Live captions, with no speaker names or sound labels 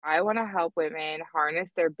I want to help women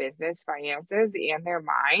harness their business finances and their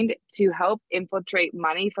mind to help infiltrate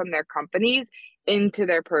money from their companies into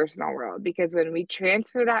their personal world. Because when we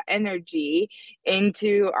transfer that energy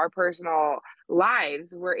into our personal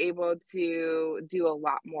lives, we're able to do a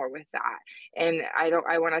lot more with that. And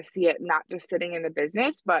I want to see it not just sitting in the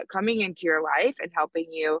business, but coming into your life and helping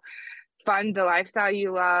you fund the lifestyle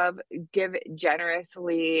you love, give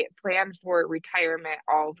generously, plan for retirement,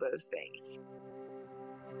 all of those things.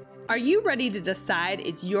 Are you ready to decide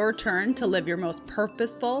it's your turn to live your most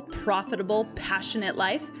purposeful, profitable, passionate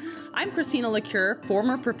life? I'm Christina LaCure,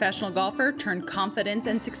 former professional golfer turned confidence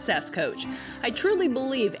and success coach. I truly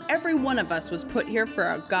believe every one of us was put here for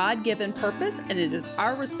a God-given purpose, and it is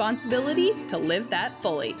our responsibility to live that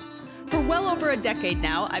fully. For well over a decade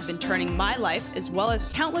now, I've been turning my life, as well as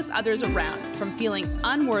countless others around, from feeling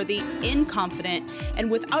unworthy, inconfident, and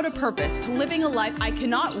without a purpose to living a life I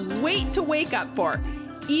cannot wait to wake up for,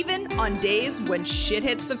 even on days when shit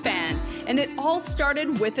hits the fan. And it all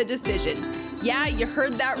started with a decision. Yeah, you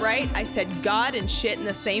heard that right. I said God and shit in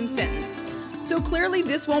the same sentence. So clearly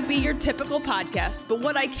this won't be your typical podcast, but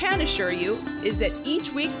what I can assure you is that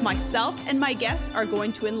each week myself and my guests are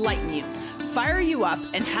going to enlighten you, fire you up,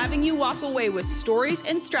 and having you walk away with stories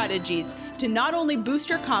and strategies to not only boost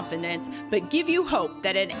your confidence, but give you hope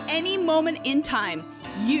that at any moment in time,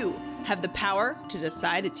 you have the power to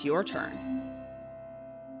decide it's your turn.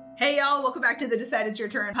 Hey y'all, welcome back to the Decide It's Your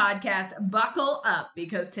Turn podcast. Buckle up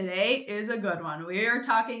because today is a good one. We are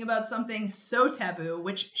talking about something so taboo,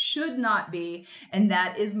 which should not be, and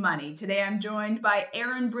that is money. Today I'm joined by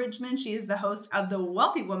Erin Bridgman. She is the host of the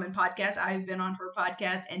Wealthy Woman podcast. I've been on her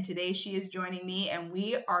podcast, and today she is joining me, and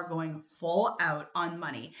we are going full out on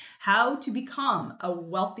money. How to become a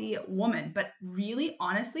wealthy woman, but really,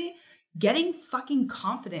 honestly, getting fucking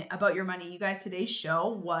confident about your money. You guys, today's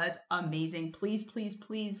show was amazing. Please, please,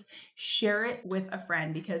 please share it with a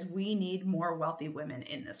friend because we need more wealthy women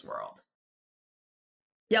in this world.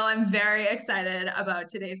 Y'all, I'm very excited about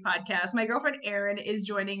today's podcast. My girlfriend Erin is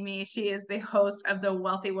joining me. She is the host of the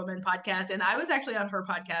Wealthy Woman podcast. And I was actually on her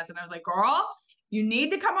podcast and I was like, girl, you need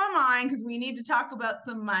to come on mine because we need to talk about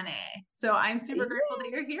some money. So I'm super grateful that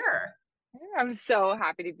you're here. I'm so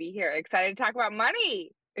happy to be here. Excited to talk about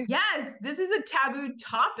money. Yes, this is a taboo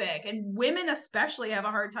topic and women especially have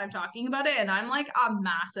a hard time talking about it. And I'm like a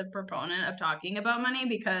massive proponent of talking about money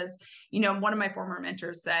because, you know, one of my former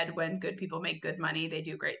mentors said, when good people make good money, they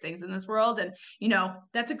do great things in this world. And, you know,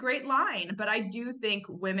 that's a great line. But I do think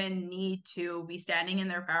women need to be standing in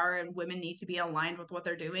their power and women need to be aligned with what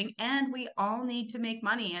they're doing. And we all need to make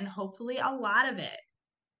money and hopefully a lot of it.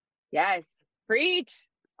 Yes, preach.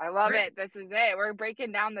 I love it. This is it. We're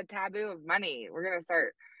breaking down the taboo of money. We're going to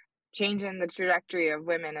start changing the trajectory of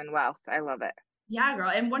women and wealth. I love it. Yeah, girl.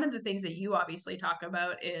 And one of the things that you obviously talk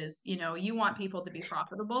about is, you know, you want people to be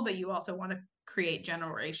profitable, but you also want to create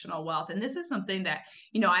generational wealth. And this is something that,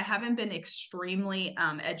 you know, I haven't been extremely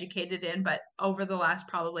educated in, but over the last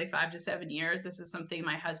probably 5 to 7 years, this is something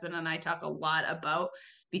my husband and I talk a lot about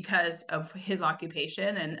because of his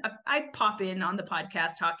occupation. And I pop in on the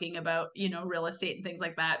podcast talking about, you know, real estate and things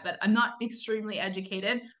like that, but I'm not extremely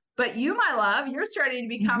educated. But you, my love, you're starting to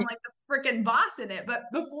become like the freaking boss in it. But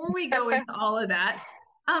before we go into all of that,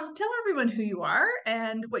 tell everyone who you are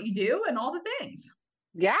and what you do and all the things.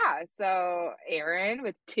 Yeah, so Erin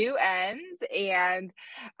with 2 N's, and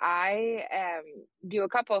I do a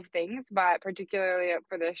couple of things, but particularly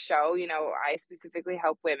for this show, you know, I specifically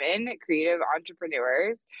help women, creative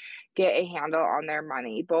entrepreneurs, get a handle on their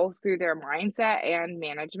money, both through their mindset and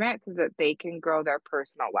management, so that they can grow their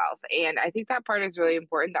personal wealth. And I think that part is really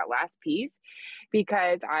important, that last piece,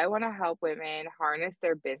 because I want to help women harness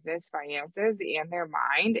their business finances and their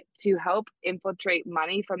mind to help infiltrate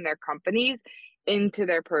money from their companies into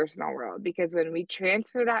their personal world. Because when we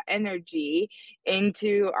transfer that energy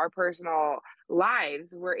into our personal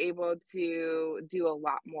lives, we're able to do a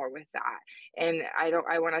lot more with that. And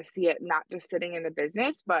I want to see it not just sitting in the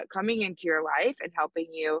business, but coming into your life and helping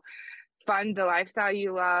you fund the lifestyle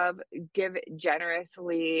you love, give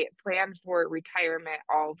generously, plan for retirement,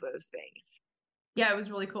 all of those things. Yeah, it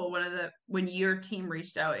was really cool. When your team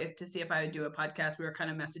reached out to see if I would do a podcast, we were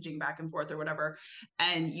kind of messaging back and forth or whatever.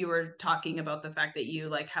 And you were talking about the fact that you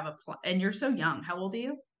like have a plan and you're so young. How old are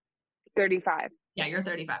you? 35. Yeah, you're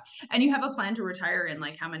 35. And you have a plan to retire in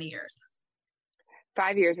like how many years?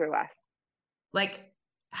 5 years or less. Like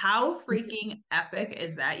How freaking epic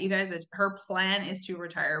is that, you guys? That her plan is to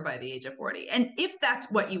retire by the age of 40. And if that's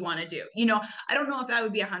what you want to do, I don't know if that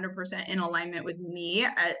would be 100% in alignment with me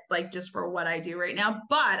at like just for what I do right now,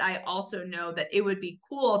 but I also know that it would be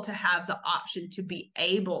cool to have the option to be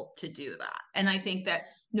able to do that. And I think that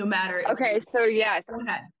no matter if Okay, so yes, go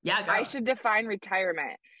ahead. Yeah, I go. should define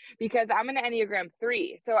retirement because I'm an Enneagram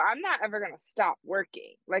 3. So I'm not ever going to stop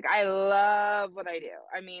working. Like, I love what I do.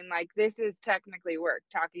 I mean, like, this is technically work,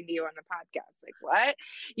 talking to you on the podcast. Like, what?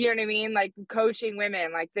 You know what I mean? Like, coaching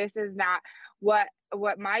women. Like, this is not what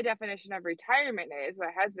my definition of retirement is, what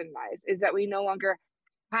husband wise, is that we no longer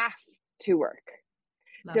have to work.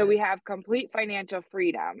 Love So it. we have complete financial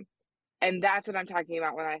freedom. And that's what I'm talking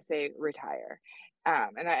about when I say retire.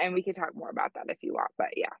 And we can talk more about that if you want, but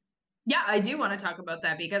yeah. Yeah, I do want to talk about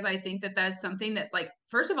that because I think that that's something that, like,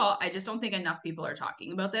 first of all, I just don't think enough people are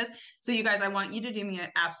talking about this. So, you guys, I want you to do me an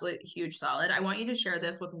absolute huge solid. I want you to share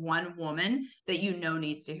this with one woman that you know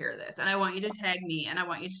needs to hear this. And I want you to tag me and I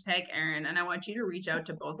want you to tag Erin and I want you to reach out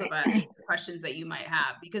to both of us with questions that you might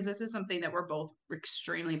have, because this is something that we're both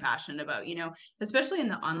extremely passionate about, especially in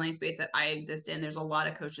the online space that I exist in. There's a lot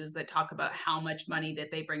of coaches that talk about how much money that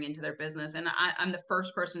they bring into their business. And I'm the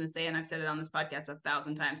first person to say, and I've said it on this podcast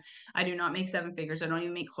 1,000 times, I do not make 7 figures. I don't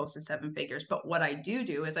even make close to 7 figures. But what I do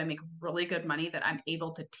is I make really good money that I'm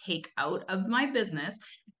able to take out of my business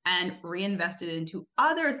and reinvest it into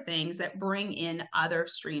other things that bring in other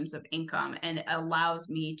streams of income. And it allows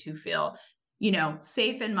me to feel,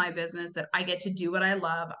 safe in my business, that I get to do what I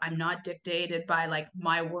love. I'm not dictated by like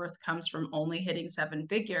my worth comes from only hitting 7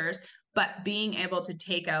 figures, but being able to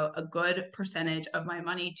take out a good percentage of my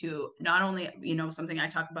money to not only, something I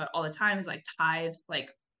talk about all the time is like tithe, like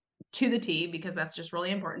to the T, because that's just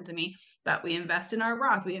really important to me. But we invest in our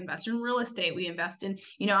Roth, we invest in real estate, we invest in,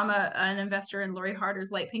 I'm an investor in Lori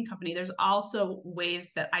Harder's Light Pink Company. There's also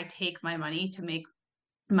ways that I take my money to make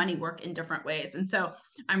money work in different ways. And so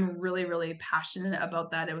I'm really, really passionate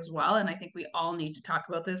about that as well. And I think we all need to talk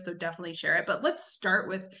about this. So definitely share it. But let's start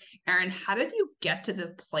with Erin. How did you get to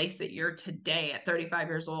the place that you're today at 35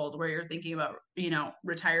 years old, where you're thinking about,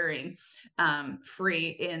 retiring free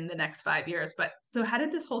in the next 5 years? But so how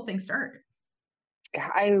did this whole thing start?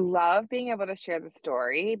 I love being able to share the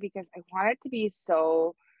story because I want it to be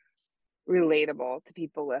so relatable to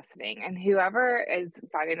people listening and whoever is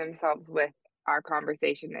finding themselves with our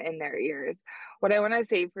conversation in their ears. What I want to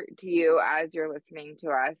say to you as you're listening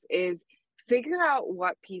to us is figure out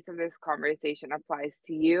what piece of this conversation applies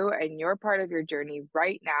to you and your part of your journey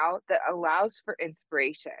right now that allows for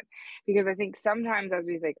inspiration. Because I think sometimes as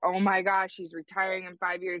we think, oh my gosh, she's retiring in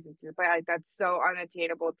 5 years, it's like that's so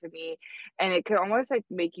unattainable to me. And it could almost like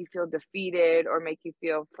make you feel defeated or make you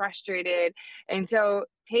feel frustrated. And so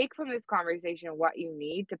take from this conversation what you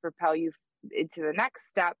need to propel you into the next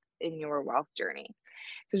step in your wealth journey.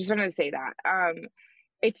 So just wanted to say that.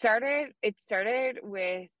 It started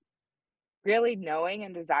with really knowing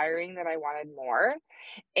and desiring that I wanted more.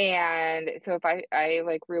 And so if I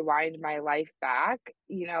like rewind my life back,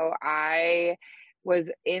 I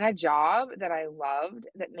was in a job that I loved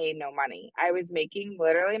that made no money. I was making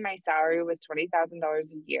literally my salary was $20,000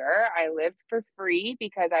 a year. I lived for free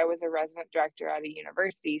because I was a resident director at a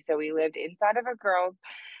university. So we lived inside of a girls'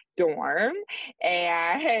 dorm.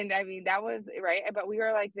 And I mean, that was right. But we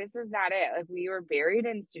were like, this is not it. Like, we were buried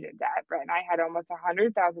in student debt. Brett and I had almost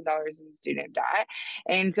 $100,000 in student debt.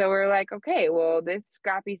 And so we're like, okay, well, this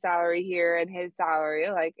scrappy salary here and his salary,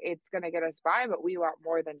 like, it's going to get us by, but we want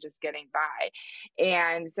more than just getting by.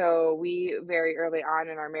 And so we very early on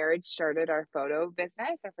in our marriage started our photo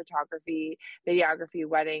business, our photography, videography,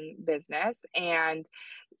 wedding business, and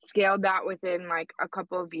scaled that within like a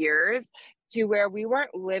couple of years to where we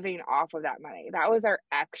weren't living off of that money. That was our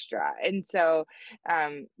extra. And so,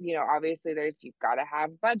 obviously you've got to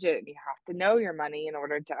have budget and you have to know your money in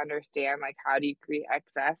order to understand like how do you create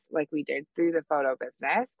excess like we did through the photo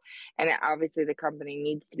business. And obviously the company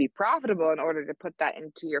needs to be profitable in order to put that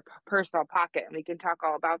into your personal pocket. And we can talk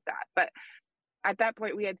all about that. But at that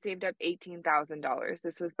point, we had saved up $18,000.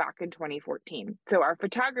 This was back in 2014. So our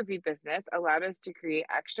photography business allowed us to create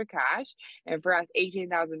extra cash. And for us,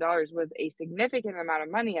 $18,000 was a significant amount of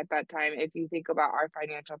money at that time. If you think about our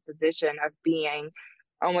financial position of being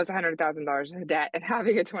almost $100,000 in debt and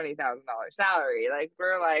having a $20,000 salary, like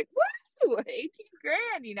we're like, woo, 18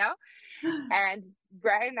 grand, And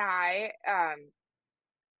Brett and I,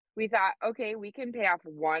 we thought, okay, we can pay off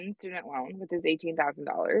one student loan with this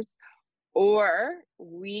 $18,000. Or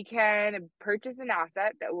we can purchase an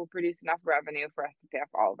asset that will produce enough revenue for us to pay off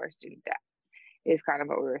all of our student debt. is kind of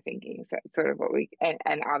what we were thinking. So sort of what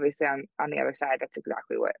and obviously on the other side, that's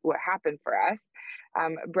exactly what happened for us.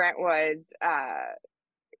 Brent was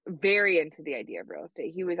very into the idea of real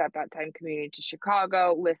estate. He was at that time commuting to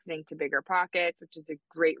Chicago, listening to Bigger Pockets, which is a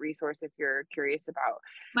great resource if you're curious about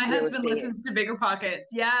My real husband estate. listens to Bigger Pockets.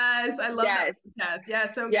 Yes, I love that Yes. podcast. Yeah,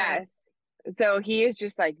 so good. Yes. So he is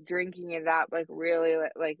just like drinking it up, like really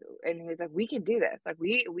like, and he's like, we can do this. Like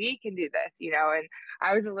we can do this, you know? And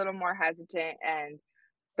I was a little more hesitant, and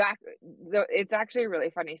back though, it's actually a really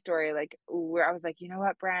funny story. Like where I was like, you know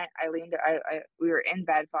what, Brent, we were in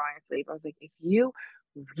bed falling asleep. I was like, if you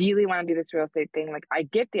really want to do this real estate thing, like I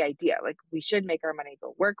get the idea, like we should make our money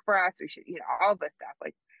go work for us. We should, you know, all this stuff.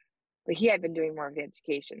 Like, but he had been doing more of the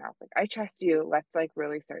education. I was like, I trust you. Let's like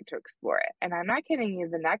really start to explore it. And I'm not kidding you.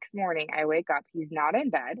 The next morning I wake up, he's not in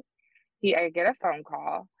bed. I get a phone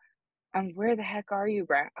call. Where the heck are you,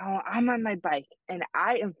 Brent? Oh, I'm on my bike and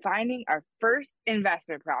I am finding our first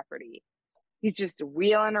investment property. He's just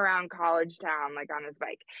wheeling around College Town like on his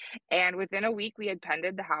bike. And within a week we had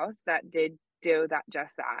pended the house that did do that,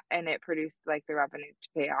 just that, and it produced like the revenue to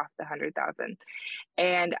pay off the 100,000.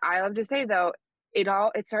 And I love to say though, it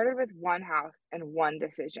started with one house and one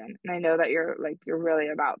decision. And I know that you're really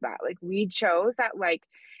about that. Like we chose that, like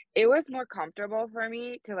it was more comfortable for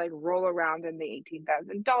me to like roll around in the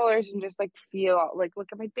 $18,000 and just like feel like look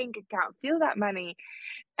at my bank account, feel that money.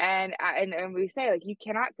 And we say like you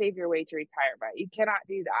cannot save your way to retirement. You cannot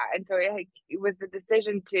do that. And so it was the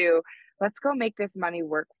decision to let's go make this money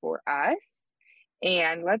work for us,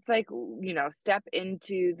 and let's like step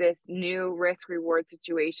into this new risk reward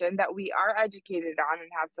situation that we are educated on and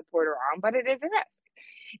have support around, but it is a risk.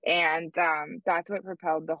 And that's what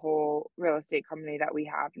propelled the whole real estate company that we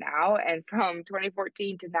have now. And from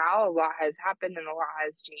 2014 to now, a lot has happened and a lot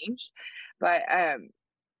has changed, but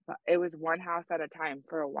it was one house at a time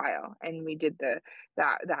for a while. And we did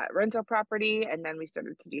that rental property, and then we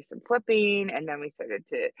started to do some flipping, and then we started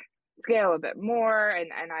to scale a bit more.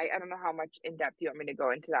 And I don't know how much in depth you want me to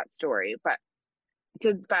go into that story, but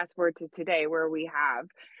to fast forward to today, where we have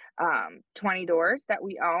 20 doors that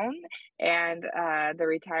we own, and the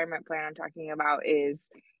retirement plan I'm talking about is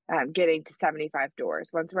getting to 75 doors.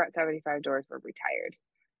 Once we're at 75 doors, we're retired.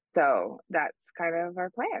 So that's kind of our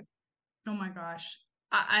plan. Oh my gosh.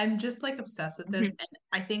 I'm just like obsessed with this. And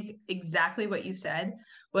I think exactly what you said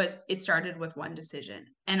was it started with one decision.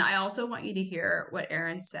 And I also want you to hear what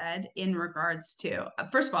Erin said in regards to,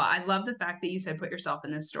 first of all, I love the fact that you said put yourself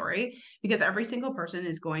in this story, because every single person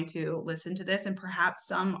is going to listen to this. And perhaps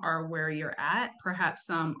some are where you're at. Perhaps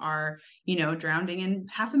some are, drowning in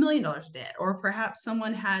 $500,000 of debt, or perhaps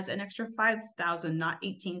someone has an extra 5,000, not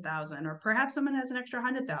 18,000, or perhaps someone has an extra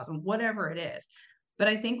 100,000, whatever it is. But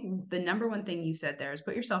I think the number one thing you said there is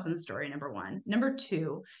put yourself in the story, number one. Number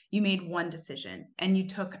two, you made one decision and you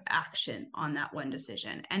took action on that one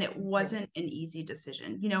decision. And it wasn't an easy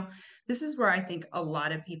decision. This is where I think a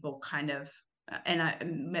lot of people kind of,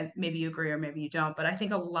 and maybe you agree or maybe you don't, but I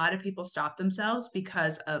think a lot of people stop themselves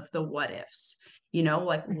because of the what ifs.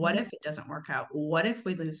 What if it doesn't work out? What if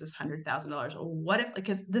we lose this $100,000? Or what if,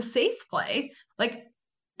 because the safe play,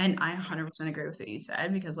 and I 100% agree with what you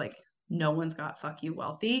said, because no one's got fuck you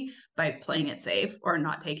wealthy by playing it safe or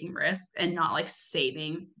not taking risks and not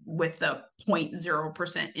saving with the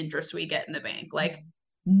 0.0% interest we get in the bank.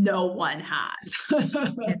 No one has.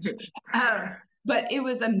 But it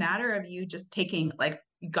was a matter of you just taking,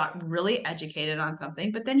 got really educated on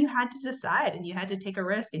something, but then you had to decide and you had to take a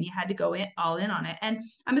risk and you had to go all in on it. And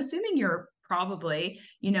I'm assuming you're probably,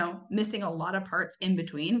 missing a lot of parts in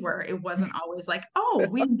between where it wasn't always oh,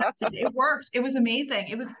 we invested, it worked, it was amazing.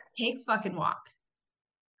 It was take fucking walk.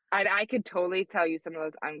 I could totally tell you some of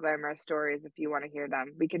those unglamorous stories if you want to hear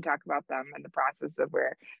them. We can talk about them and the process of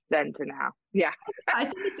where then to now. Yeah. I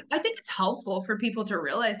think it's helpful for people to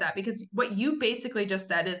realize that, because what you basically just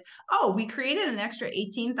said is, oh, we created an extra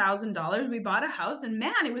 $18,000. We bought a house and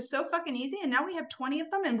man, it was so fucking easy. And now we have 20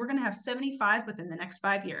 of them and we're going to have 75 within the next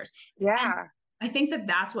 5 years. Yeah. And I think that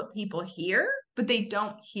that's what people hear, but they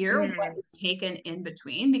don't hear what it's taken in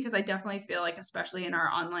between, because I definitely feel especially in our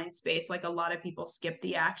online space, a lot of people skip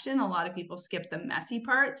the action. A lot of people skip the messy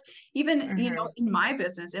parts. Even, in my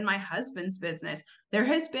business, in my husband's business, there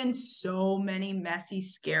has been so many messy,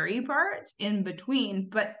 scary parts in between,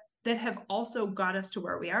 but that have also got us to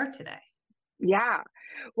where we are today. Yeah.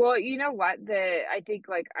 Well, you know what? I think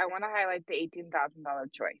like I want to highlight the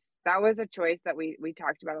 $18,000 choice. That was a choice that we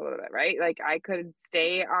talked about a little bit, right? Like I could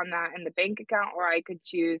stay on that in the bank account or I could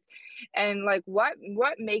choose. And like what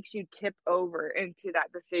makes you tip over into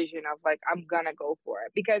that decision of like I'm gonna go for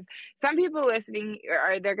it? Because some people listening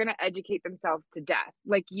are they're gonna educate themselves to death.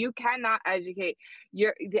 Like you cannot educate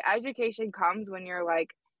the education comes when you're like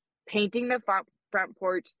painting the front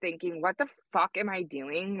porch thinking, what the fuck am I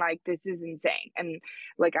doing? Like, this is insane. And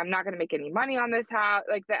like, I'm not going to make any money on this house.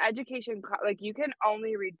 Like, the education, like, you can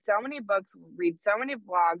only read so many books, read so many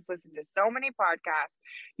blogs, listen to so many podcasts.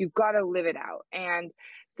 You've got to live it out. And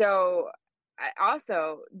so,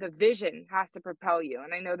 also, the vision has to propel you.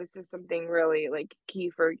 And I know this is something really like key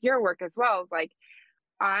for your work as well. Like,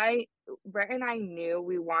 I, Brett and I knew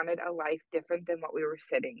we wanted a life different than what we were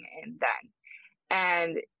sitting in then.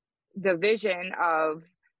 And the vision of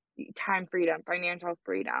time freedom, financial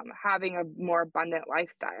freedom, having a more abundant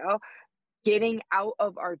lifestyle, getting out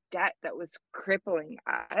of our debt that was crippling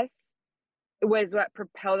us was what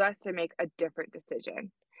propelled us to make a different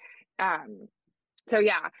decision. Um, so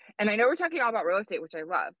yeah, and I know we're talking all about real estate, which I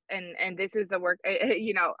love, and this is the work.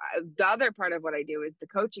 The other part of what I do is the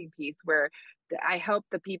coaching piece, where I help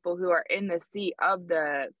the people who are in the seat of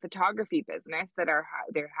the photography business that are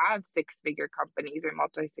they have six-figure companies or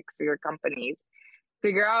multi six-figure companies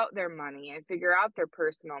figure out their money and figure out their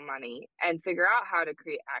personal money and figure out how to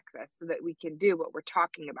create access so that we can do what we're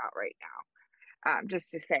talking about right now. Just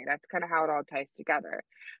to say that's kind of how it all ties together.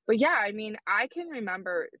 But yeah, I mean, I can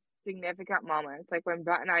remember significant moments like when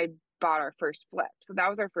Brett and I bought our first flip. So that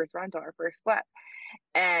was our first rental, our first flip,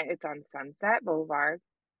 and it's on Sunset Boulevard.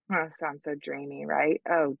 Oh, sounds so dreamy, right?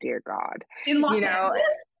 Oh dear God, In you Los know.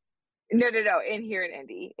 Angeles? No, in here in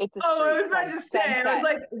Indy. It's a Oh, I street, was about to say, I was Sunset.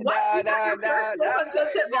 like, what? No, You got no, your no, first flip no, on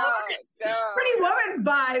Sunset no, Boulevard? no, Pretty no. Woman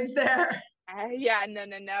vibes there. Yeah, no.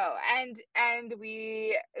 And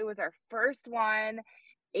it was our first one,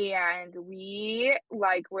 and we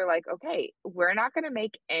like we're like, okay, we're not gonna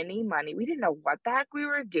make any money. We didn't know what the heck we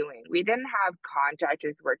were doing. We didn't have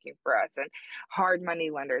contractors working for us and hard money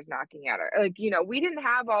lenders knocking at our like, we didn't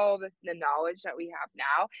have all the knowledge that we have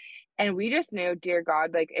now. And we just knew, dear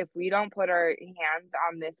God, like if we don't put our hands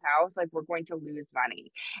on this house, like we're going to lose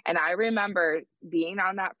money. And I remember being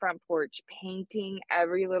on that front porch, painting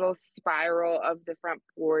every little spiral of the front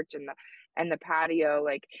porch and the patio,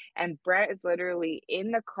 like, and Brett is literally in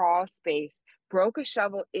the crawl space, broke a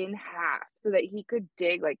shovel in half so that he could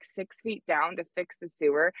dig like 6 feet down to fix the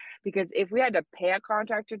sewer. Because if we had to pay a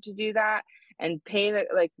contractor to do that and pay that,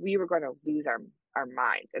 like we were going to lose our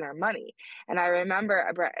minds and our money. And I remember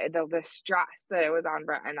Brett, the stress that it was on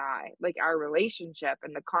Brett and I, like our relationship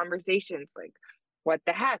and the conversations, like what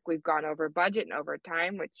the heck, we've gone over budget and over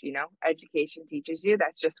time, which education teaches you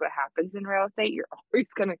that's just what happens in real estate. You're always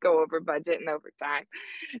going to go over budget and over time.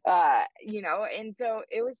 And so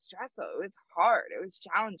it was stressful, it was hard, it was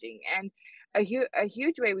challenging. And a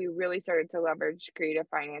huge way we really started to leverage creative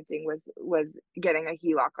financing was getting a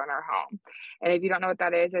HELOC on our home. And if you don't know what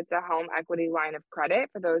that is, it's a home equity line of credit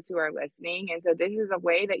for those who are listening. And so this is a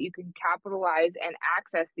way that you can capitalize and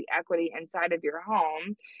access the equity inside of your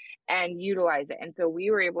home and utilize it. And so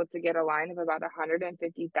we were able to get a line of about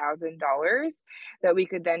 $150,000 that we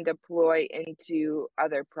could then deploy into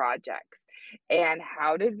other projects. And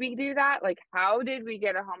how did we do that? Like, how did we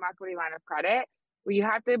get a home equity line of credit? Well, you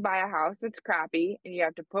have to buy a house that's crappy and you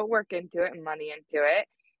have to put work into it and money into it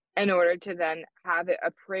in order to then have it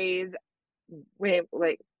appraised way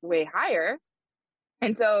higher.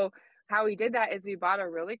 And so how we did that is we bought a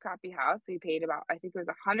really crappy house. We paid about, I think it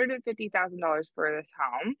was $150,000 for this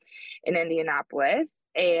home in Indianapolis.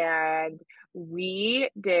 And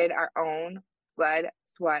we did our own blood,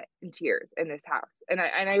 sweat, and tears in this house. And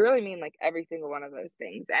I really mean like every single one of those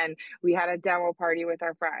things. And we had a demo party with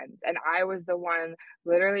our friends. And I was the one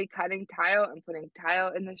literally cutting tile and putting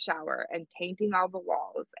tile in the shower and painting all the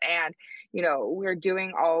walls. And, we're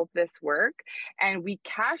doing all of this work and we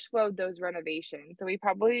cash flowed those renovations. So we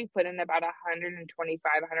probably put in about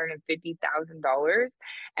 $150,000,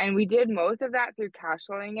 and we did most of that through cash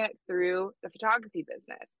flowing it through the photography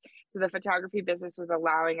business. So the photography business was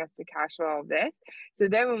allowing us to cash flow all of this. So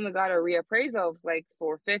then when we got a reappraisal of like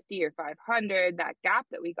 450 or 500, that gap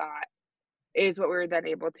that we got is what we were then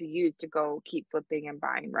able to use to go keep flipping and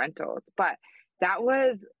buying rentals. But that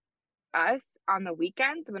was us on the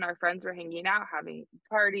weekends when our friends were hanging out, having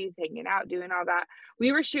parties, hanging out, doing all that.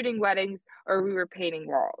 We were shooting weddings or we were painting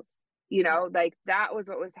walls. Like that was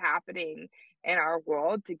what was happening in our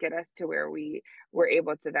world to get us to where we were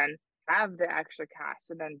able to then have the extra cash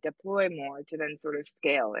to then deploy more to then sort of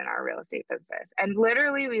scale in our real estate business. And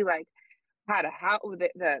literally we had a house,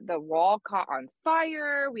 the wall caught on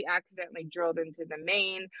fire. We accidentally drilled into the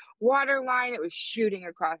main water line. It was shooting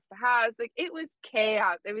across the house. Like, it was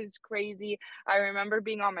chaos. It was crazy. I remember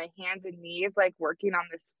being on my hands and knees, like working on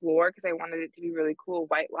this floor because I wanted it to be really cool,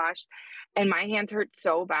 whitewashed. And my hands hurt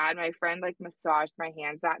so bad. My friend like massaged my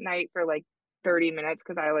hands that night for like 30 minutes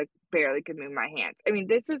because I like barely could move my hands. I mean,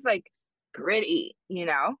 this was like gritty, you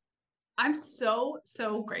know? I'm so,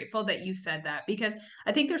 so grateful that you said that, because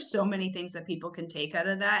I think there's so many things that people can take out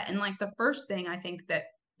of that. And like the first thing I think that,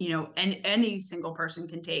 and any single person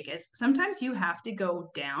can take is sometimes you have to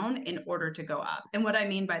go down in order to go up. And what I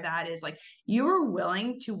mean by that is like you were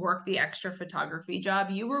willing to work the extra photography job.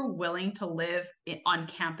 You were willing to live on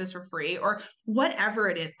campus for free or whatever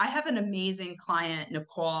it is. I have an amazing client,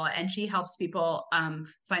 Nicole, and she helps people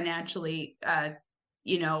financially,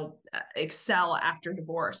 excel after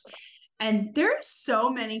divorce. And there are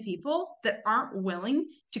so many people that aren't willing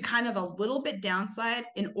to kind of a little bit downside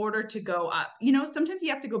in order to go up. Sometimes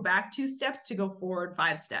you have to go back 2 steps to go forward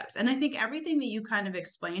 5 steps. And I think everything that you kind of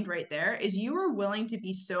explained right there is you are willing to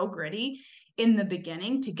be so gritty in the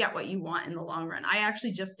beginning to get what you want in the long run. I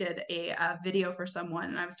actually just did a video for someone,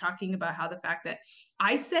 and I was talking about how the fact that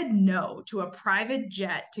I said no to a private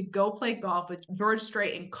jet to go play golf with George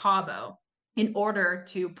Strait in Cabo in order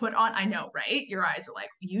to put on, I know, right? Your eyes are like,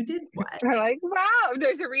 you did what? I'm like, wow,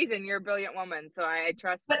 there's a reason. You're a brilliant woman. So I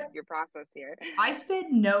trust But your process here. I said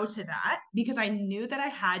no to that because I knew that I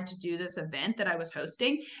had to do this event that I was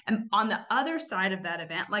hosting. And on the other side of that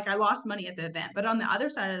event, like I lost money at the event, but on the other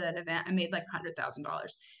side of that event, I made like $100,000.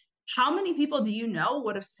 How many people do you know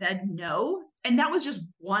would have said no? And that was just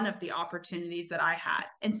one of the opportunities that I had.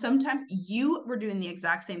 And sometimes you were doing the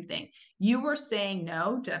exact same thing. You were saying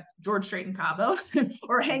no to George Strait and Cabo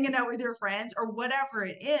or hanging out with your friends or whatever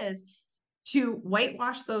it is to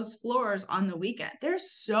whitewash those floors on the weekend.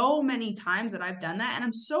 There's so many times that I've done that. And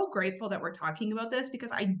I'm so grateful that we're talking about this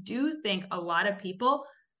because I do think a lot of people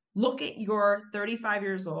look at your 35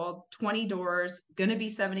 years old, 20 doors, going to be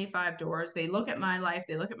 75 doors. They look at my life,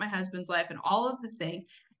 they look at my husband's life and all of the things,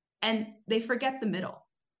 and they forget the middle.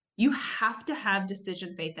 You have to have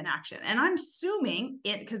decision, faith, and action. And I'm assuming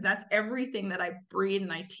it, because that's everything that I breathe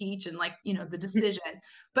and I teach and like, the decision.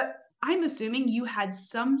 But I'm assuming you had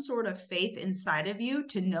some sort of faith inside of you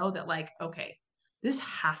to know that like, okay, this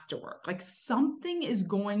has to work. Like something is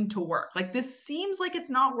going to work. Like this seems like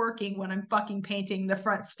it's not working when I'm fucking painting the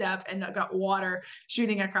front step and I got water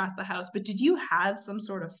shooting across the house. But did you have some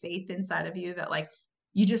sort of faith inside of you that like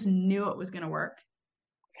you just knew it was going to work?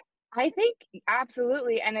 I think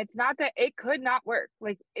absolutely. And it's not that it could not work.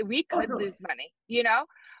 Like we Oh, could totally. lose money,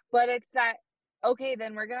 but it's that, okay,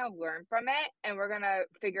 then we're going to learn from it and we're going to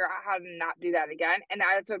figure out how to not do that again. And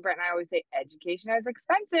that's what Brent and I always say, education is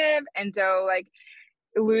expensive. And so like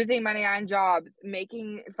losing money on jobs,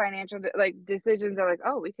 making financial like decisions are like,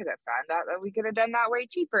 oh, we could have found out that we could have done that way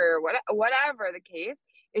cheaper, whatever the case.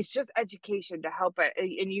 It's just education to help it.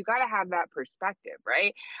 And you got to have that perspective,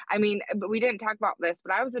 right? I mean, but we didn't talk about this,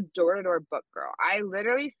 but I was a door to door book girl. I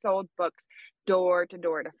literally sold books door to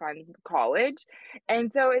door to fund college.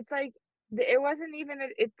 And so it's like, it wasn't even,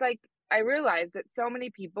 it's like, I realized that so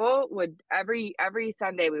many people would every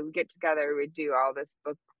Sunday we would get together, we would do all this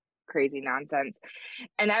book crazy nonsense.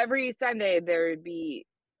 And every Sunday there would be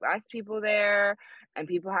less people there and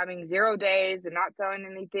people having 0 days and not selling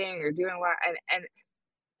anything or doing what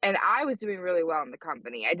and I was doing really well in the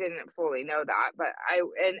company. I didn't fully know that, but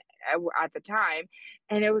at the time,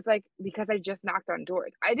 and it was like because I just knocked on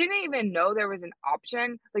doors. I didn't even know there was an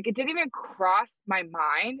option. Like it didn't even cross my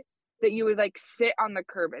mind that you would like sit on the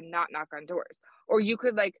curb and not knock on doors, or you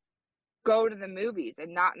could like go to the movies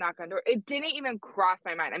and not knock on doors. It didn't even cross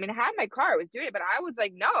my mind. I mean, I had my car, I was doing it, but I was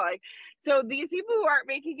like, no, like, so these people who aren't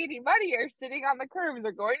making any money are sitting on the curbs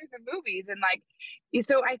or going to the movies. And like,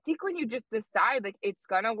 so I think when you just decide like it's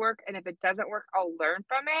gonna work, and if it doesn't work, I'll learn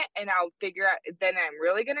from it and I'll figure out, then I'm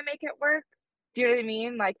really gonna make it work. Do you know what I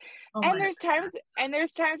mean? Like, Oh and my there's times,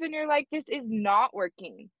 God. when you're like, this is not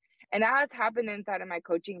working. And that has happened inside of my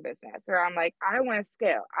coaching business where I'm like, I want to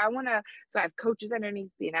scale. So I have coaches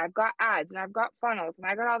underneath me and I've got ads and I've got funnels and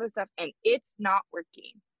I got all this stuff and it's not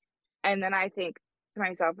working. And then I think to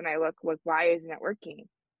myself and I look, like, why isn't it working?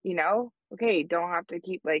 Okay, don't have to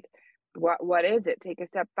keep like, what is it? Take a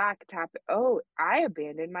step back, tap it. Oh, I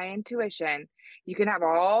abandoned my intuition. You can have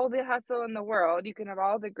all the hustle in the world. You can have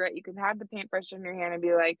all the grit. You can have the paintbrush in your hand and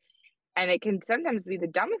be like, and it can sometimes be the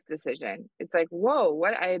dumbest decision. It's like, whoa,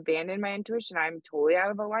 what? I abandoned my intuition. I'm totally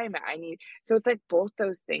out of alignment. So it's like both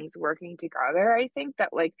those things working together, I think that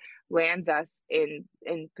like lands us in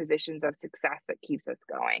positions of success that keeps us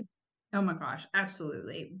going. Oh my gosh,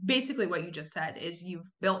 absolutely. Basically, what you just said is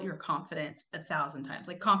you've built your confidence 1,000 times.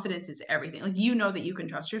 Like, confidence is everything. Like, you know that you can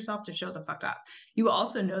trust yourself to show the fuck up. You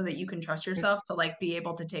also know that you can trust yourself to like be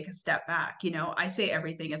able to take a step back. I say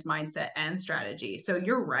everything is mindset and strategy. So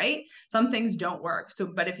you're right. Some things don't work.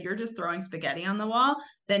 So, but if you're just throwing spaghetti on the wall,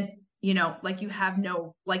 then like you have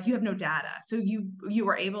no data. So you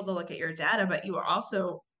were able to look at your data, but you were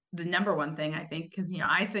also the number one thing, I think, because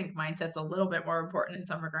I think mindset's a little bit more important in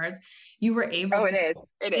some regards. You were able Oh, to. it is.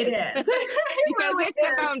 It It is. is. It Because really it's the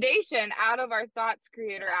is. foundation. Out of our thoughts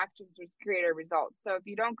create our actions, which create our results. So if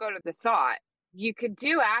you don't go to the thought, you could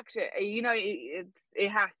do action. It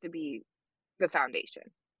has to be the foundation.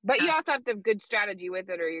 But you also have to have good strategy with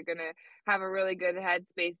it, or you're gonna have a really good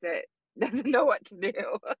headspace that doesn't know what to do.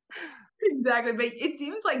 Exactly. But it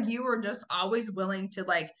seems like you were just always willing to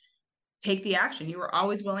like take the action. You were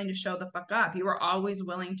always willing to show the fuck up. You were always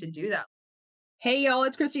willing to do that. Hey, y'all,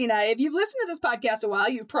 it's Christina. If you've listened to this podcast a while,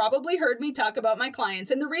 you've probably heard me talk about my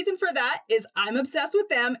clients. And the reason for that is I'm obsessed with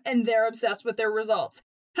them and they're obsessed with their results.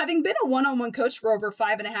 Having been a one-on-one coach for over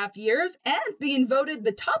 5.5 years and being voted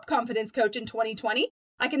the top confidence coach in 2020,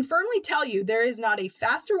 I can firmly tell you there is not a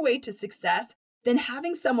faster way to success than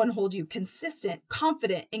having someone hold you consistent,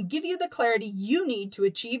 confident, and give you the clarity you need to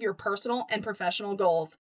achieve your personal and professional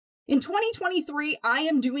goals. In 2023, I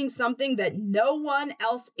am doing something that no one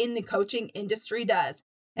else in the coaching industry does,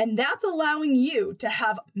 and that's allowing you to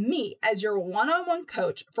have me as your one-on-one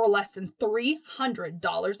coach for less than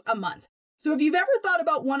 $300 a month. So if you've ever thought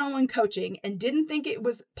about one-on-one coaching and didn't think it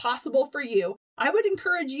was possible for you, I would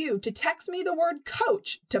encourage you to text me the word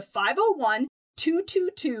coach to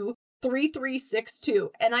 501-222-3362,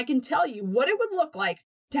 and I can tell you what it would look like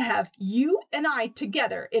to have you and I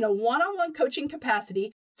together in a one-on-one coaching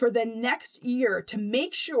capacity for the next year to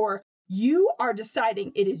make sure you are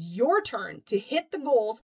deciding it is your turn to hit the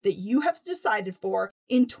goals that you have decided for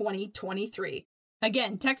in 2023.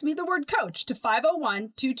 Again, text me the word coach to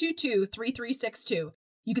 501-222-3362.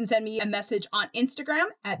 You can send me a message on Instagram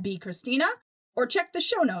at bchristina or check the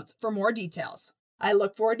show notes for more details. I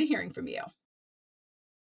look forward to hearing from you.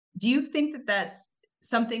 Do you think that that's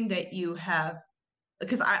something that you have?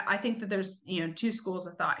 Because I think that there's, two schools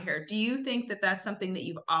of thought here. Do you think that that's something that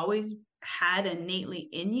you've always had innately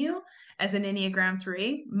in you as an Enneagram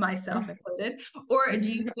 3, myself included? Or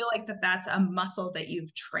do you feel like that that's a muscle that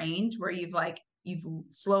you've trained where you've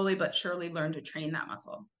slowly but surely learned to train that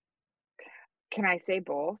muscle? Can I say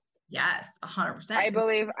both? Yes, 100%. I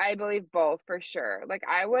believe both for sure. Like,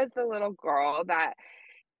 I was the little girl that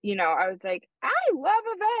I was like, I love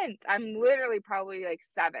events. I'm literally probably like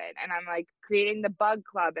 7, and I'm like creating the bug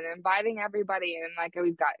club and inviting everybody. And like,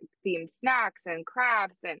 we've got themed snacks and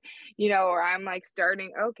crafts, and, or I'm like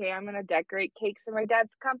okay, I'm going to decorate cakes for my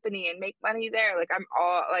dad's company and make money there. Like, I'm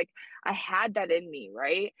all like, I had that in me.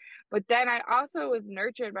 Right. But then I also was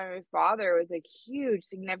nurtured by my father, who was a huge,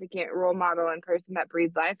 significant role model and person that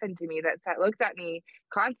breathed life into me, that looked at me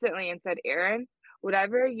constantly and said, Erin,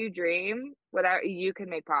 whatever you dream, whatever you can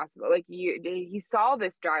make possible. Like, he saw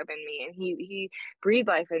this drive in me, and he breathed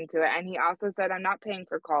life into it. And he also said, I'm not paying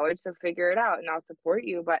for college, so figure it out and I'll support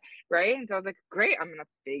you. But right. And so I was like, great, I'm gonna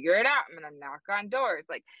figure it out. I'm gonna knock on doors.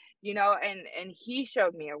 Like, and he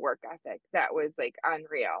showed me a work ethic that was like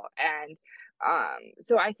unreal. And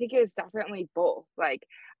so I think it's definitely both. Like,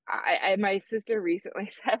 my sister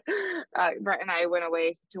recently said, Brett and I went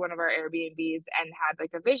away to one of our Airbnbs and had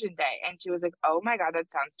like a vision day, and she was like, oh my God,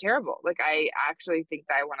 that sounds terrible. Like, I actually think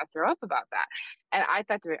that I want to throw up about that. And I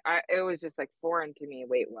thought it was just like foreign to me.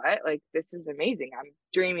 Wait, what? Like, this is amazing. I'm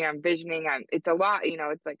dreaming, I'm visioning, it's a lot,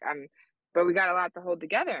 it's like, but we got a lot to hold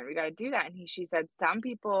together, and we got to do that. And she said, some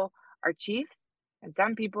people are chiefs and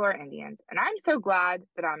some people are Indians. And I'm so glad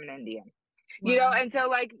that I'm an Indian. Wow. And so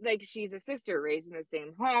like she's a sister raised in the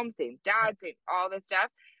same home, same dad, same all this stuff.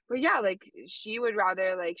 But yeah, like, she would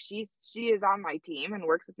rather, like, she is on my team and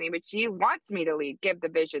works with me, but she wants me to lead, give the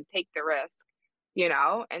vision, take the risk,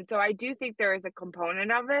 And so I do think there is a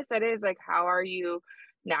component of this that is like, how are you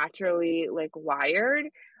naturally like wired?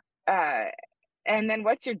 And then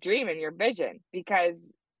what's your dream and your vision?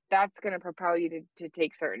 Because that's going to propel you to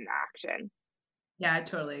take certain action. Yeah, I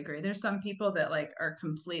totally agree. There's some people that like are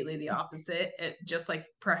completely the opposite, just like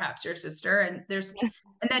perhaps your sister. And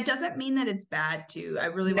that doesn't mean that it's bad too. I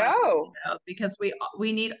really want to point it out, because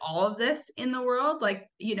we need all of this in the world. Like,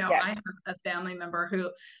 Yes. I have a family member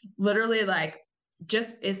who literally like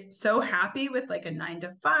just is so happy with like a 9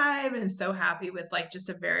 to 5, and so happy with like just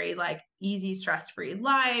a very like easy, stress-free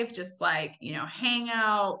life, just like, hang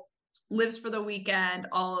out, lives for the weekend,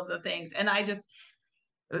 all of the things. And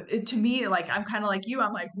to me, like, I'm kind of like you.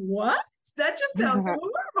 I'm like, what? That just sounds horrible.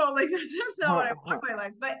 like that's just not what I want in my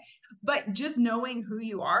life. But just knowing who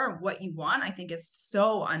you are and what you want, I think is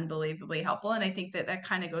so unbelievably helpful. And I think that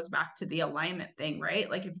kind of goes back to the alignment thing, right?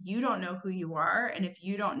 Like if you don't know who you are and if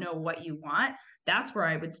you don't know what you want, that's where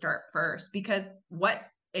I would start first, because what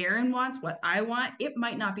Erin wants, what I want, it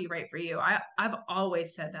might not be right for you. I've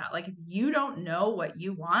always said that. Like if you don't know what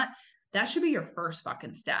you want, that should be your first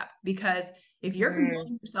fucking step, because if you're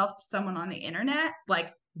comparing yourself to someone on the internet,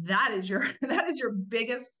 like that is your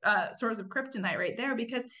biggest source of kryptonite right there,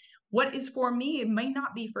 because what is for me may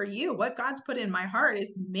not be for you. What God's put in my heart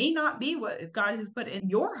may not be what God has put in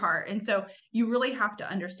your heart. And so you really have to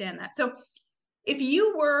understand that. So if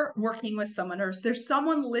you were working with someone, or there's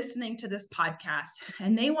someone listening to this podcast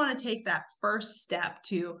and they want to take that first step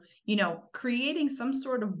to, creating some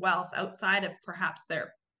sort of wealth outside of perhaps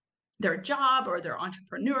their job or their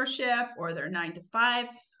entrepreneurship or their 9 to 5,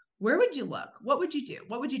 where would you look? What would you do?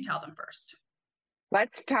 What would you tell them first?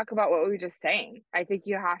 Let's talk about what we were just saying. I think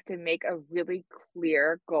you have to make a really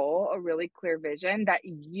clear goal, a really clear vision that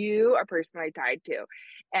you are personally tied to.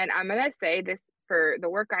 And I'm going to say this for the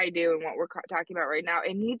work I do and what we're talking about right now,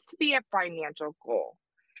 it needs to be a financial goal.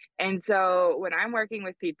 And so when I'm working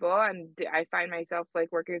with people, and I find myself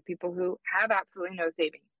like working with people who have absolutely no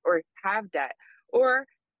savings or have debt, or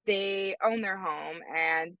they own their home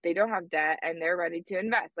and they don't have debt and they're ready to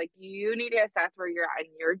invest. Like you need to assess where you're at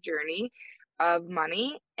in your journey of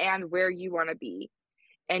money and where you want to be.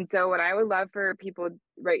 And so what I would love for people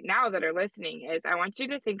right now that are listening is I want you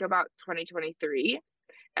to think about 2023.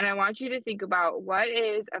 And I want you to think about what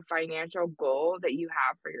is a financial goal that you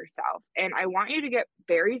have for yourself. And I want you to get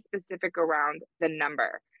very specific around the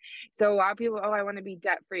number. So a lot of people, I want to be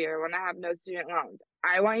debt free, or I want to have no student loans.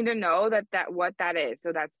 I want you to know that what that is.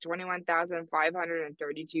 So that's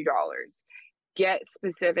 $21,532. Get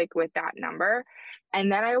specific with that number. And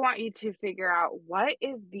then I want you to figure out what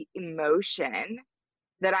is the emotion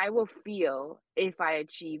that I will feel if I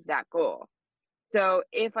achieve that goal. So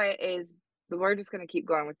we're just going to keep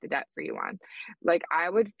going with the debt free one. Like I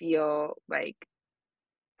would feel like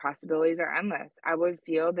possibilities are endless. I would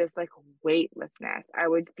feel this like weightlessness. I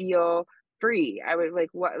would feel free. I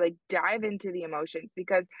would dive into the emotions,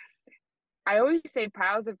 because I always say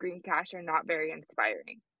piles of green cash are not very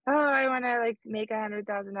inspiring. Oh, I want to like make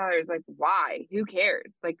 $100,000. Like, why? Who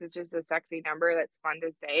cares? Like, it's just a sexy number that's fun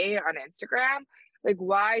to say on Instagram. Like,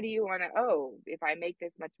 why do you want to, if I make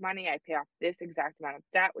this much money, I pay off this exact amount of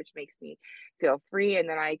debt, which makes me feel free. And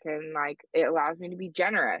then I can it allows me to be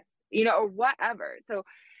generous, or whatever. So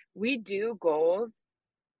we do goals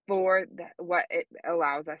for what it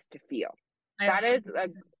allows us to feel. That is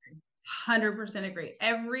 100% agree.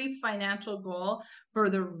 Every financial goal,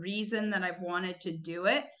 for the reason that I've wanted to do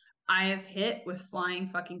it, I have hit with flying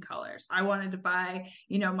fucking colors. I wanted to buy,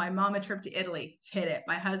 my mom a trip to Italy, hit it.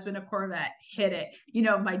 My husband a Corvette, hit it.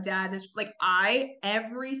 My dad is like,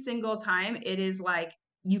 every single time it is like,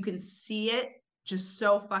 you can see it just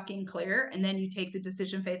so fucking clear. And then you take the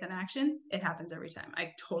decision, faith, and action. It happens every time.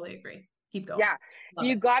 I totally agree. Keep going. Yeah.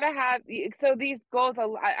 You got to have, so these goals,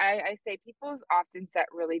 I say people often set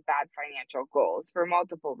really bad financial goals for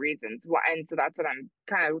multiple reasons. And so that's what I'm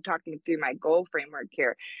kind of talking through my goal framework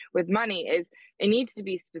here with money is it needs to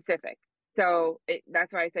be specific. So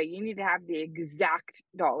that's why I say you need to have the exact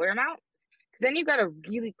dollar amount, because then you've got a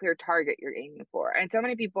really clear target you're aiming for. And so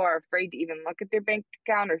many people are afraid to even look at their bank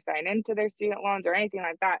account or sign into their student loans or anything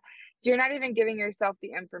like that. So you're not even giving yourself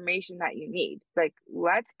the information that you need. Like,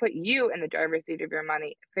 let's put you in the driver's seat of your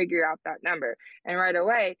money, figure out that number. And right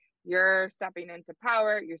away, you're stepping into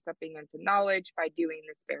power, you're stepping into knowledge by doing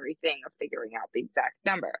this very thing of figuring out the exact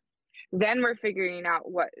number. Then we're figuring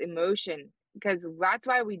out what emotion, because that's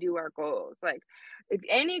why we do our goals. Like, if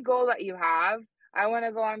any goal that you have, I want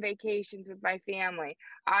to go on vacations with my family,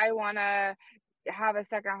 I want to have a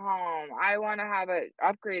second home, I want to have a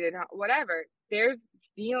upgraded home, whatever, there's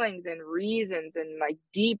feelings and reasons and like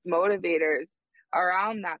deep motivators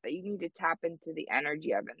around that you need to tap into the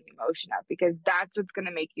energy of and the emotion of, because that's what's going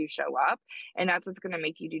to make you show up, and that's what's going to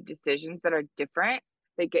make you do decisions that are different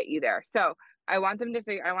that get you there. So I want you to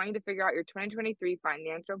figure out your 2023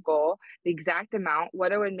 financial goal, the exact amount,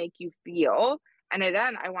 what it would make you feel. And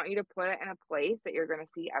then I want you to put it in a place that you're going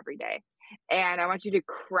to see every day. And I want you to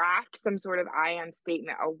craft some sort of I am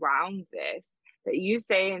statement around this that you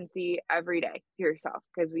say and see every day to yourself,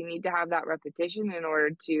 because we need to have that repetition in order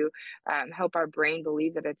to help our brain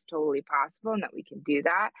believe that it's totally possible and that we can do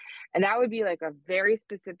that. And that would be like a very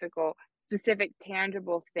specific,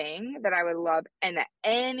 tangible thing that I would love and that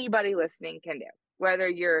anybody listening can do, whether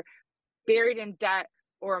you're buried in debt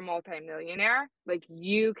or a multimillionaire, like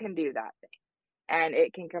you can do that thing. and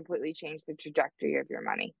it can completely change the trajectory of your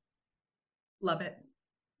money. Love it.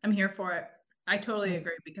 I'm here for it. I totally Mm.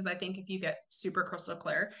 agree, because I think if you get super crystal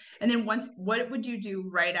clear, and then once, what would you do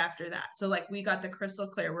right after that? So like we got the crystal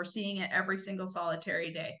clear, we're seeing it every single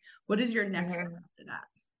solitary day. What is your next step Mhm. after that?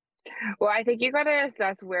 Well, I think you got to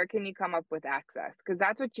assess where can you come up with access, because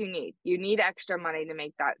that's what you need. You need extra money to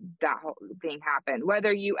make that whole thing happen.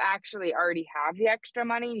 Whether you actually already have the extra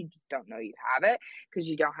money, you just don't know you have it because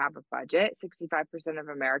you don't have a budget. 65% of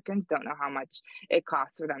Americans don't know how much it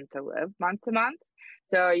costs for them to live month to month.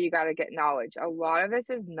 So you got to get knowledge. A lot of this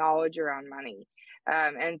is knowledge around money.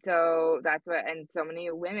 And so that's what, and so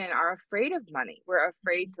many women are afraid of money. We're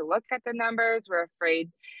afraid to look at the numbers. We're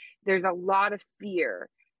afraid. There's a lot of fear.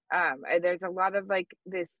 There's a lot of like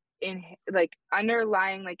this in like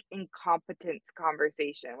underlying like incompetence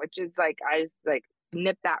conversation, which is like I just like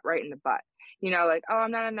nip that right in the butt. Like, oh,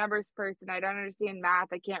 I'm not a numbers person, I don't understand math,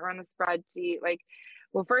 I can't run a spreadsheet. Like,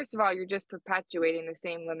 well, first of all, you're just perpetuating the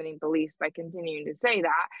same limiting beliefs by continuing to say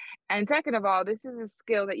that. And second of all, this is a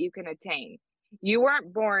skill that you can attain. You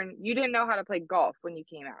weren't born, you didn't know how to play golf when you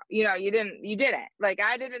came out. You didn't. Like,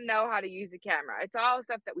 I didn't know how to use the camera. It's all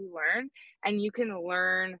stuff that we learn, and you can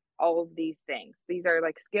learn all of these things. These are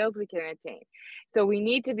like skills we can attain. So we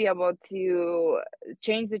need to be able to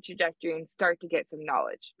change the trajectory and start to get some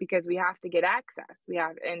knowledge, because we have to get access.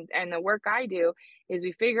 And the work I do is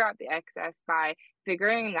we figure out the excess by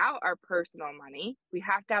figuring out our personal money. We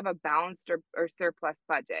have to have a balanced or surplus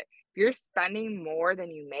budget. If you're spending more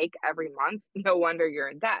than you make every month, no wonder you're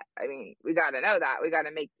in debt. I mean, we got to know that. We got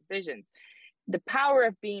to make decisions. The power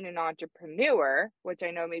of being an entrepreneur, which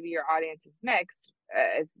I know maybe your audience is mixed,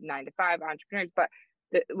 9 to 5 entrepreneurs, but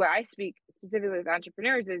what I speak specifically with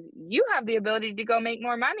entrepreneurs is you have the ability to go make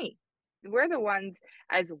more money. We're the ones,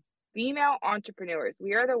 as female entrepreneurs,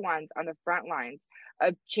 we are the ones on the front lines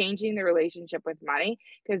of changing the relationship with money,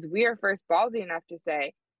 because we are first ballsy enough to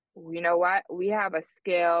say, you know what, we have a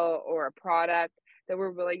skill or a product that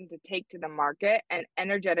we're willing to take to the market and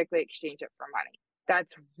energetically exchange it for money.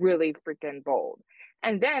 That's really freaking bold.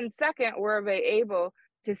 And then second, we're able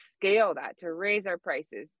to scale that, to raise our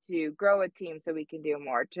prices, to grow a team so we can do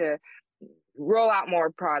more, to roll out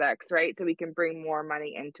more products, right? So we can bring more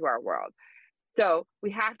money into our world. So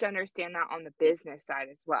we have to understand that on the business side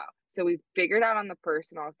as well. So we've figured out on the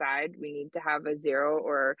personal side, we need to have a zero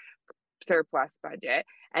or surplus budget.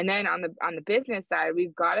 And then on the business side,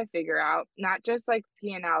 we've got to figure out not just like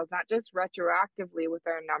P&Ls, not just retroactively with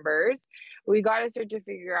our numbers. We got to start to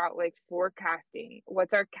figure out like forecasting.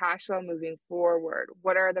 What's our cash flow moving forward?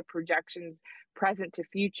 What are the projections present to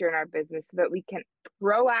future in our business, so that we can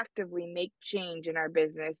proactively make change in our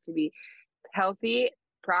business to be healthy,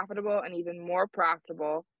 profitable, and even more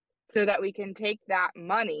profitable, so that we can take that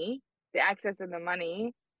money, the excess of the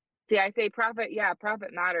money. See, I say profit, yeah,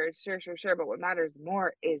 profit matters, sure. But what matters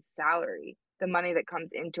more is salary, the money that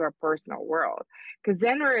comes into our personal world. Because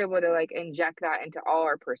then we're able to like inject that into all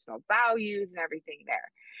our personal values and everything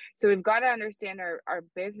there. So we've got to understand our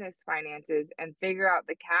business finances and figure out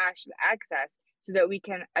the cash, the excess, so that we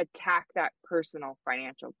can attack that personal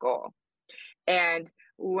financial goal. And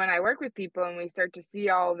when I work with people and we start to see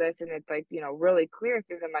all of this, and it's like, really clear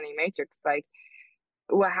through the money matrix, like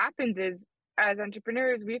what happens is, as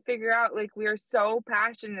entrepreneurs, we figure out like we are so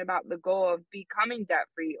passionate about the goal of becoming debt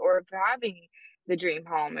free, or of having the dream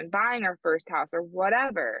home and buying our first house or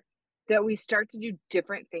whatever, that we start to do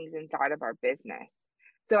different things inside of our business.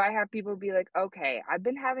 So I have people be like, okay, I've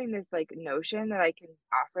been having this like notion that I can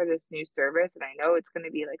offer this new service and I know it's going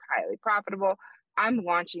to be like highly profitable. I'm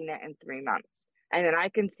launching it in 3 months. And then I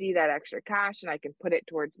can see that extra cash and I can put it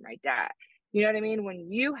towards my debt. You know what I mean?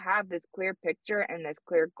 When you have this clear picture and this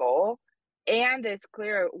clear goal and this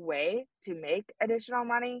clear way to make additional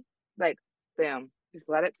money, like boom, just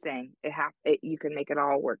let it sing. You can make it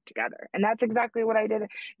all work together. And that's exactly what I did.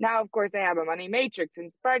 Now, of course, I have a money matrix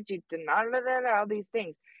and spreadsheets and all these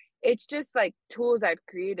things. It's just like tools I've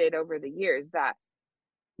created over the years that,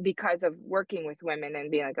 because of working with women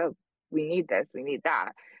and being like, oh, we need this, we need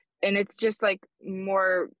that. And it's just like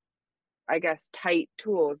more, I guess, tight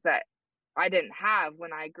tools that I didn't have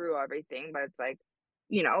when I grew everything, but it's like,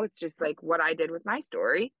 it's just like what I did with my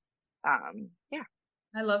story. Yeah.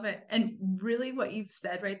 I love it. And really what you've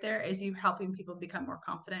said right there is you helping people become more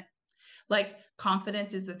confident. Like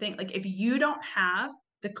confidence is the thing. Like if you don't have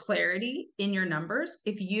the clarity in your numbers,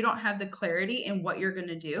 if you don't have the clarity in what you're going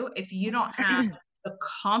to do, if you don't have the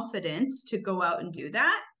confidence to go out and do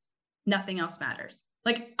that, nothing else matters.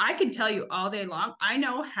 Like I could tell you all day long, I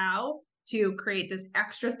know how to create this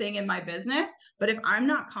extra thing in my business. But if I'm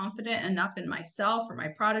not confident enough in myself or my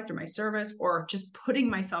product or my service or just putting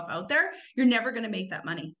myself out there, you're never going to make that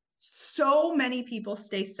money. So many people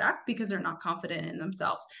stay stuck because they're not confident in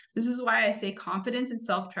themselves. This is why I say confidence and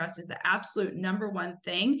self-trust is the absolute number one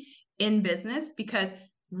thing in business, because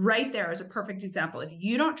right there is a perfect example. If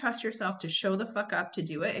you don't trust yourself to show the fuck up to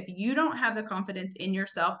do it, if you don't have the confidence in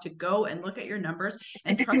yourself to go and look at your numbers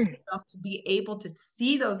and trust yourself to be able to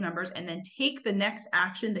see those numbers and then take the next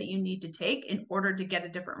action that you need to take in order to get a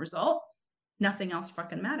different result, nothing else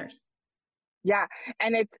fucking matters. Yeah,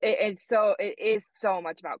 and it is so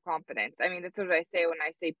much about confidence. I mean, that's what I say when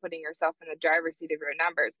I say putting yourself in the driver's seat of your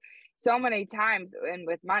numbers. So many times, and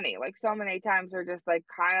with money, like so many times we're just like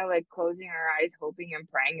kind of like closing our eyes, hoping and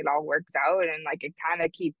praying it all works out, and like it kind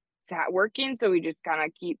of keeps working. So we just kind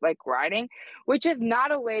of keep like riding, which is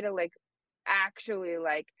not a way to like actually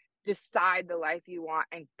like decide the life you want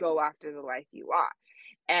and go after the life you want.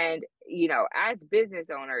 And, you know, as business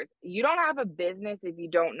owners, you don't have a business if you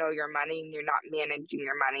don't know your money and you're not managing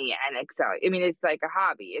your money and excel. I mean, it's like a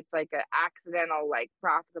hobby. It's like an accidental, like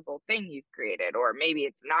profitable thing you've created, or maybe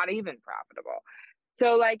it's not even profitable.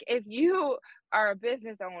 So like, if you are a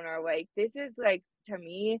business owner, like this is like, to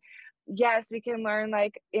me, yes, we can learn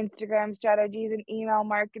like Instagram strategies and email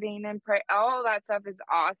marketing and pray. All that stuff is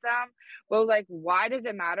awesome. But like, why does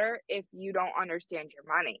it matter if you don't understand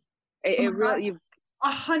your money? It really, you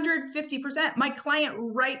 150%. My client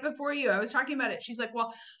right before you, I was talking about it. She's like,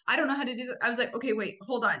 well, I don't know how to do this. I was like, okay, wait,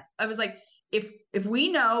 hold on. I was like, if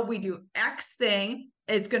we know we do X thing,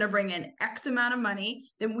 it's going to bring in X amount of money,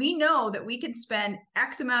 then we know that we can spend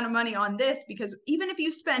X amount of money on this, because even if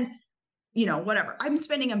you spend, you know, whatever, I'm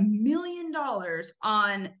spending $1 million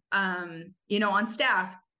on, on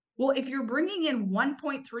staff. Well, if you're bringing in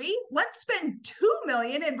 1.3, let's spend 2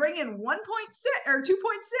 million and bring in 1.6 or 2.6.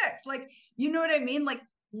 Like, you know what I mean? Like,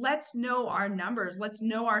 let's know our numbers. Let's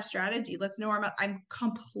know our strategy. Let's know I'm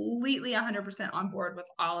completely 100% on board with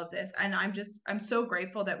all of this. And I'm so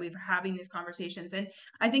grateful that we're having these conversations. And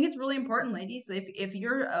I think it's really important, ladies, if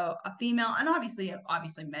you're a female, and obviously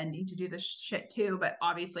men need to do this shit too, but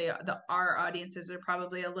obviously our audiences are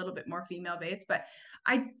probably a little bit more female based, but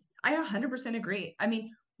I 100% agree. I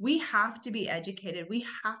mean, we have to be educated. We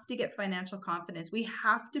have to get financial confidence. We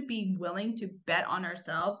have to be willing to bet on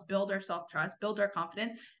ourselves, build our self-trust, build our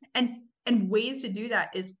confidence. And ways to do that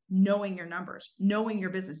is knowing your numbers, knowing your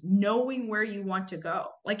business, knowing where you want to go.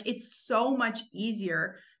 Like, it's so much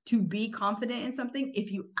easier to be confident in something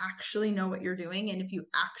if you actually know what you're doing and if you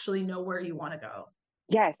actually know where you want to go.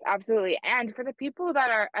 Yes, absolutely. And for the people that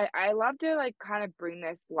are, I love to like kind of bring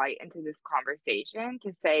this light into this conversation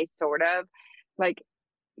to say, sort of like,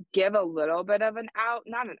 give a little bit of an out,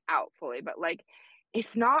 not an out fully, but like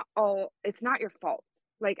it's not your fault.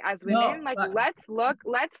 Like, as women, like let's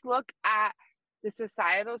look at the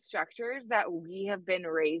societal structures that we have been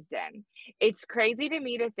raised in. It's crazy to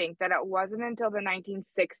me to think that it wasn't until the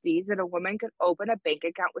 1960s that a woman could open a bank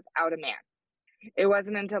account without a man. It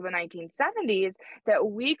wasn't until the 1970s that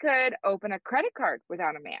we could open a credit card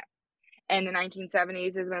without a man. And the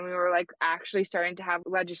 1970s is when we were like actually starting to have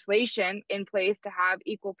legislation in place to have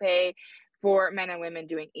equal pay for men and women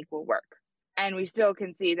doing equal work. And we still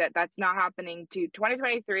can see that that's not happening to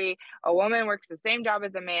 2023. A woman works the same job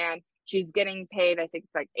as a man. She's getting paid, I think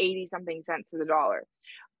it's like 80 something cents to the dollar.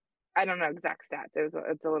 I don't know exact stats.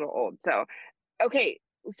 It's a little old. So, okay.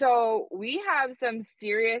 So we have some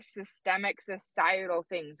serious systemic societal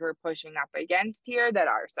things we're pushing up against here that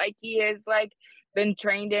our psyche is like been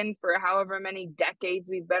trained in for however many decades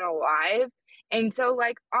we've been alive. And so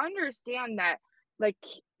like understand that, like,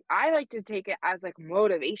 I like to take it as like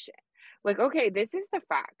motivation. Like, okay, this is the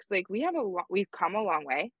facts. Like we've come a long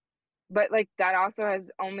way, but like that also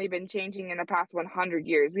has only been changing in the past 100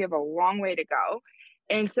 years. We have a long way to go.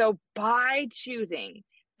 And so by choosing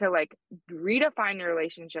to like redefine your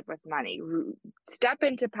relationship with money, step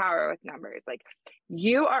into power with numbers, like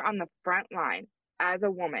you are on the front line as a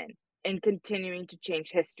woman in continuing to change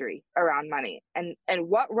history around money. And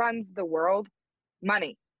what runs the world?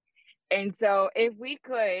 Money. And so if we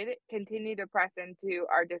could continue to press into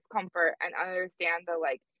our discomfort and understand the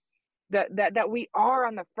like that we are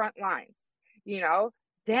on the front lines, you know,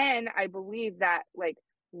 then I believe that like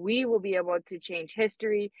we will be able to change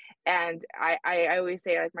history. And I always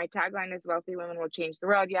say, like, my tagline is wealthy women will change the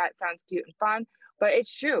world. Yeah, it sounds cute and fun, but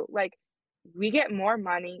it's true. Like, we get more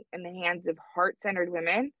money in the hands of heart-centered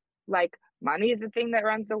women. Like, money is the thing that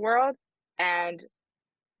runs the world, and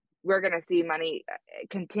we're going to see money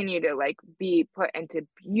continue to like be put into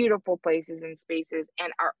beautiful places and spaces,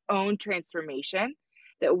 and our own transformation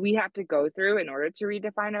that we have to go through in order to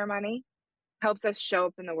redefine our money. helps us show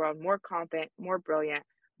up in the world more confident, more brilliant,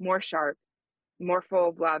 more sharp, more full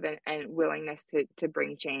of love and willingness to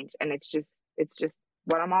bring change. And it's just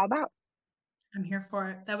what I'm all about. I'm here for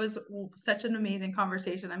it. That was such an amazing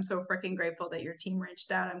conversation. I'm so freaking grateful that your team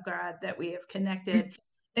reached out. I'm glad that we have connected.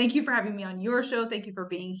 Thank you for having me on your show. Thank you for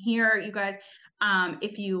being here, you guys.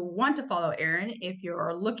 If you want to follow Erin, if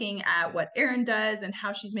you're looking at what Erin does and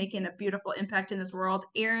how she's making a beautiful impact in this world,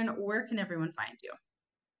 Erin, where can everyone find you?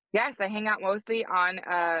 Yes, I hang out mostly on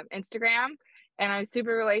Instagram, and I'm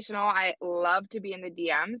super relational. I love to be in the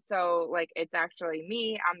DMs. So like, it's actually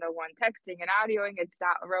me. I'm the one texting and audioing. It's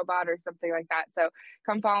not a robot or something like that. So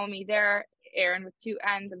come follow me there. Erin with 2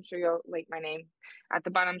 N's. I'm sure you'll like my name at the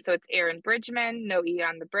bottom. So it's Erin Bridgman, no E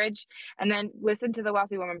on the bridge. And then listen to the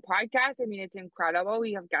Wealthy Woman podcast. I mean, it's incredible.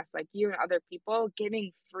 We have guests like you and other people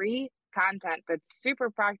giving free content that's super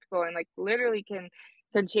practical and like literally can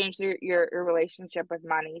change your relationship with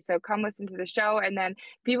money. So come listen to the show. And then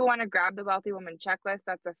people want to grab the Wealthy Woman checklist.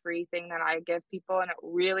 That's a free thing that I give people, and it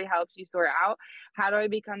really helps you sort out, how do I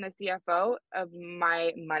become the CFO of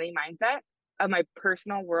my money mindset, of my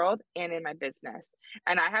personal world, and in my business.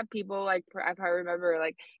 And I have people like, if I remember,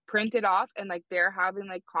 like print it off, and like they're having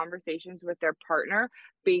like conversations with their partner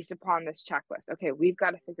based upon this checklist. Okay, we've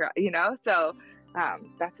got to figure out, so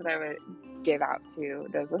that's what I would give out to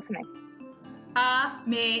those listening.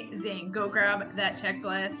 Amazing. Go grab that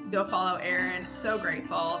checklist. Go follow Erin. So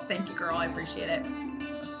grateful. Thank you, girl. I appreciate it.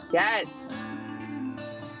 Yes.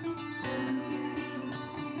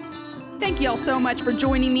 Thank you all so much for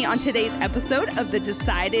joining me on today's episode of the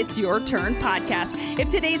Decide It's Your Turn podcast.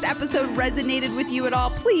 If today's episode resonated with you at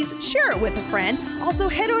all, please share it with a friend. Also,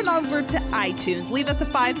 head on over to iTunes, leave us a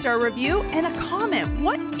 5-star review and a comment.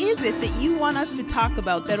 What is it that you want us to talk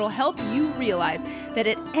about that'll help you realize that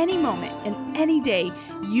at any moment and any day,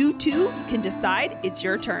 you too can decide it's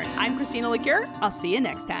your turn? I'm Christina LeCure. I'll see you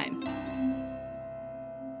next time.